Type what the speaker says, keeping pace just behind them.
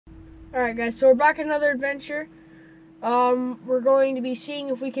Alright guys, so we're back at another adventure. We're going to be seeing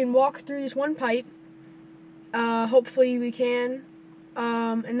if we can walk through this one pipe. Hopefully we can.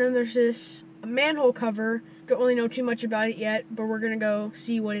 And then there's this manhole cover. Don't really know too much about it yet, but we're gonna go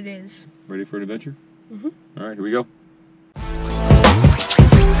see what it is. Ready for an adventure? Mm-hmm. Alright, here we go.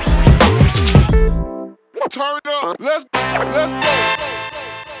 Turn it up. Let's go.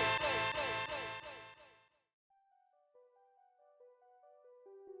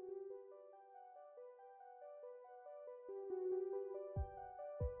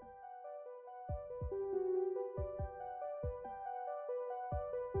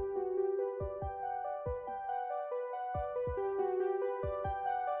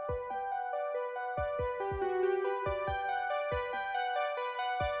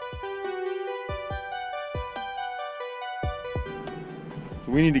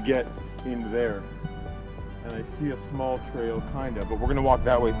 So we need to get into there. And I see a small trail, kinda, but we're gonna walk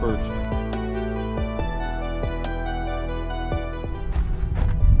that way first.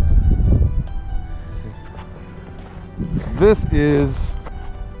 This is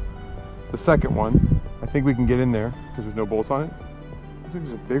the second one. I think we can get in there because there's no bolts on it. I think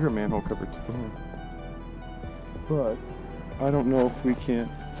there's a bigger manhole cover too. But I don't know if we can.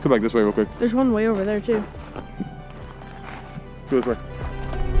 Let's go back this way real quick. There's one way over there too. Let's go this way.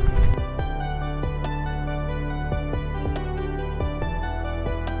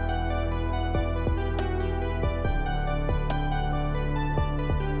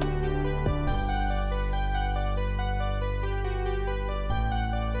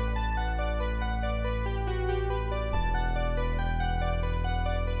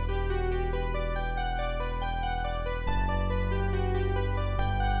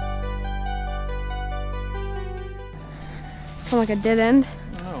 Kind of like a dead end.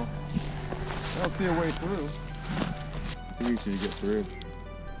 No. I don't see a way through. I think we should get through.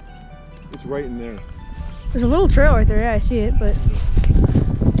 It's right in there. There's a little trail right there. Yeah, I see it, but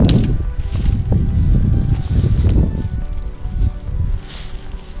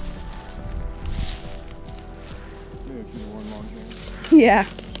Maybe I should have worn long hair. yeah.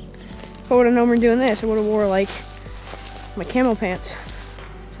 If I would have known we're doing this, I would have wore like my camo pants.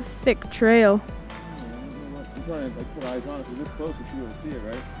 It's a thick trail. I'm trying to like put eyes on it. If we're this close, we should be able to see it,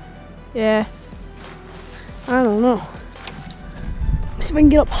 right? Yeah. I don't know. See if I can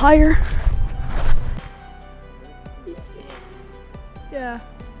get up higher. Yeah.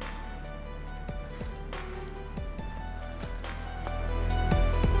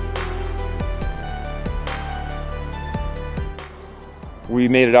 We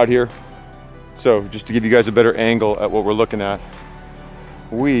made it out here. So just to give you guys a better angle at what we're looking at,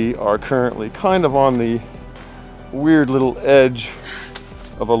 we are currently kind of on the weird little edge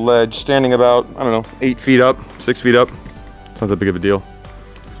of a ledge, standing about, I don't know, 8 feet up, 6 feet up. It's not that big of a deal.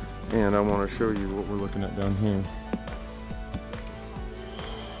 And I want to show you what we're looking at down here.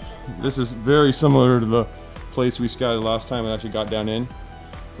 This is very similar to the place we scouted last time and actually got down in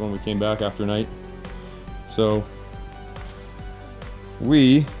when we came back after night. So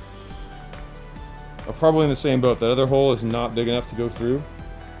we are probably in the same boat. That other hole is not big enough to go through,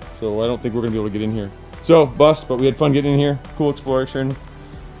 so I don't think we're gonna be able to get in here. So bust, but we had fun getting in here. Cool exploration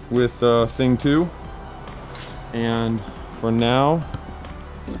with thing 2. And for now,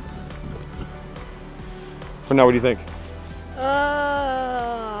 what do you think?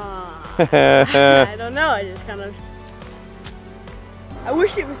 I don't know. I just kind of. I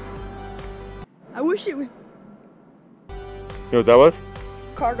wish it was. You know what that was?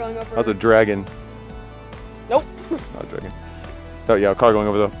 Car going over. That was a dragon. Nope. Not a dragon. Oh yeah, a car going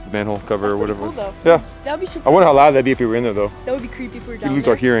over the manhole cover or whatever. Cool, though. Yeah. That would be super. I wonder how loud that'd be if we were in there though. That would be creepy if we were down We lose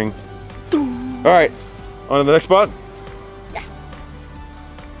there. our hearing. All right, on to the next spot. Yeah.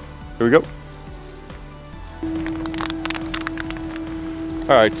 Here we go.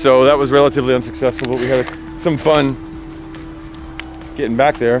 All right, so that was relatively unsuccessful, but we had some fun getting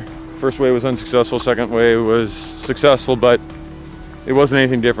back there. First wave was unsuccessful, second wave was successful, but it wasn't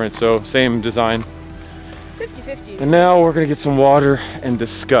anything different, so same design. 50-50. And now we're gonna get some water and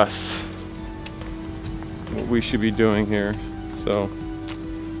discuss what we should be doing here. So.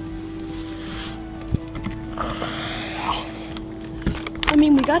 I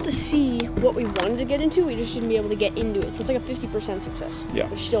mean, we got to see what we wanted to get into, we just didn't be able to get into it. So it's like a 50% success. Yeah.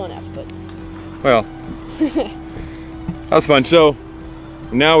 Which is still an F, but. Well, that was fun. So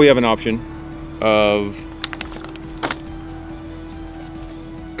now we have an option of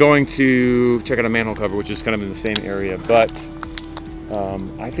going to check out a manhole cover, which is kind of in the same area, but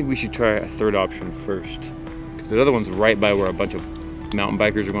I think we should try a third option first, because the other one's right by where a bunch of mountain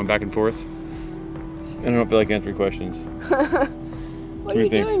bikers are going back and forth. I don't feel like answering questions. What are you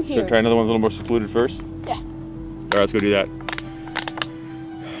doing here? Should I try another one a little more secluded first? Yeah. All right, let's go do that.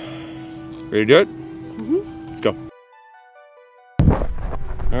 Ready to do it? Mm-hmm. Let's go.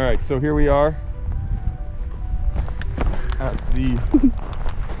 All right, so here we are at the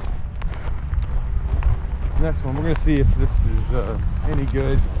next one. We're gonna see if this is any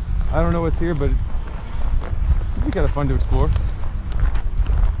good. I don't know what's here, but it'd be kind of fun to explore.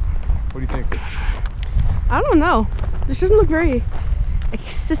 What do you think? I don't know. This doesn't look very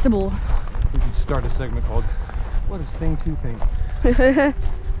accessible. We should start a segment called "What Does Thing 2 Think?"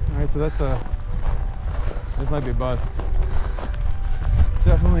 All right, so that's this might be a bust.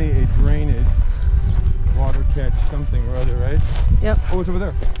 Definitely a drainage, water catch, something or other, right? Yep. Oh, it's over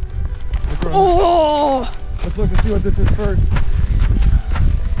there. Oh! Let's look and see what this is first.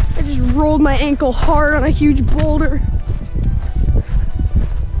 I just rolled my ankle hard on a huge boulder. I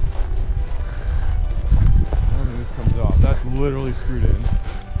don't think this comes off. That's literally screwed in.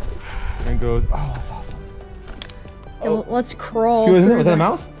 And goes, oh, that's awesome. Yeah, well, let's crawl. See what is it? through Was that a the-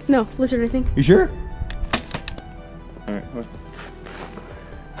 mouse? No, lizard, I think. You sure? All right, look.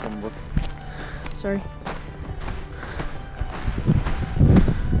 Look. Sorry.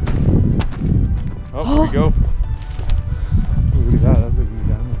 Oh, there we go. Ooh, look at that. That's looking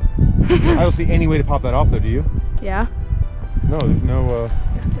down there. I don't see any way to pop that off, though. Do you? Yeah. No, there's no.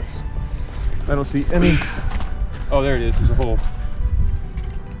 Got this. I don't see any. Oh, there it is. There's a hole.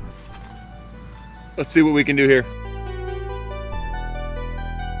 Let's see what we can do here.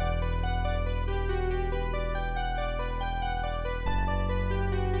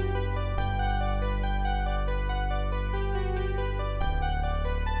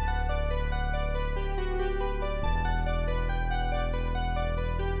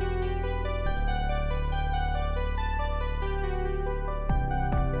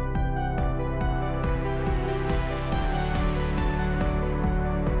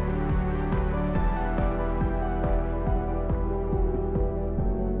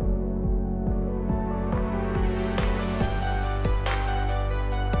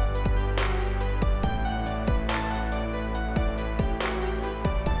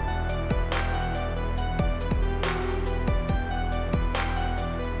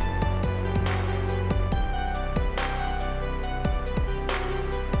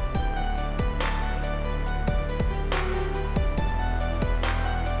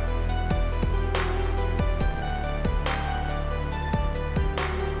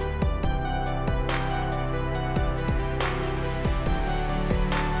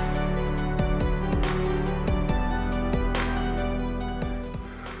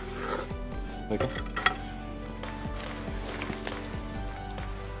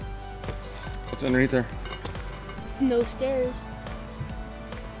 What's underneath there? No stairs.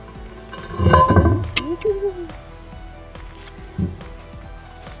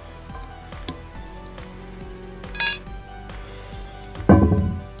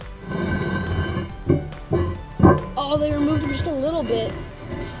 Oh, they removed them just a little bit.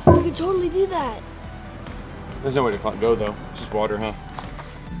 We could totally do that. There's no way to go though. It's just water, huh?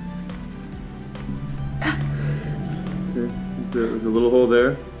 Okay, there's a little hole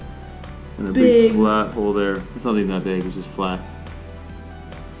there. And a big flat hole there. It's not even that big, it's just flat.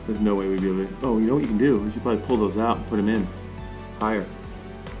 There's no way we'd be able to. Oh, you know what you can do? We should probably pull those out and put them in higher.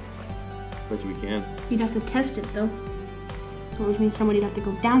 Bet you we can. You'd have to test it though. So which means somebody'd have to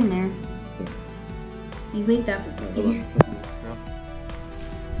go down there. You make that easier.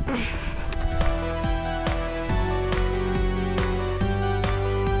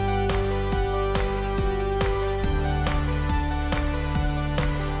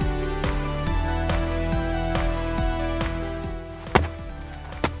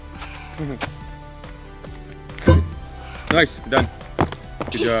 Nice, done.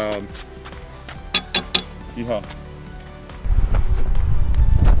 Good job. Yeehaw.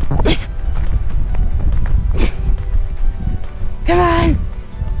 Come on!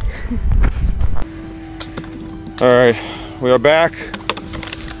 All right, we are back.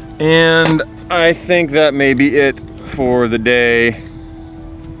 And I think that may be it for the day.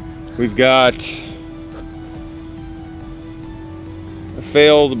 We've got a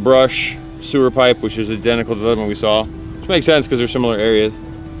failed brush sewer pipe, which is identical to the other one we saw. Which makes sense because they're similar areas.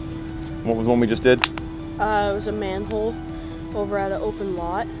 What was the one we just did? It was a manhole over at an open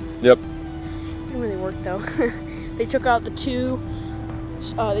lot. Yep. Didn't really work though. They took out the two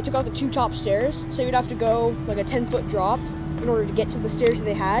top stairs, so you'd have to go like a 10-foot drop in order to get to the stairs that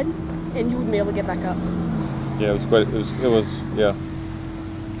they had, and you wouldn't be able to get back up. Yeah, it was quite. It was. Yeah.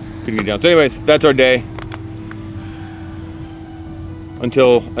 Couldn't get down. So, anyways, that's our day.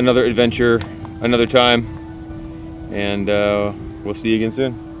 Until another adventure, another time, and we'll see you again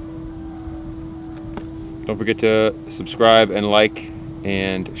soon. Don't forget to subscribe and like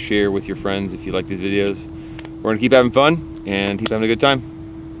and share with your friends if you like these videos. We're gonna keep having fun and keep having a good time.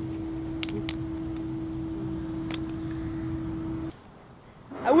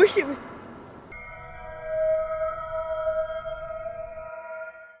 I wish it was.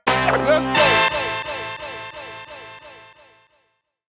 Let's go.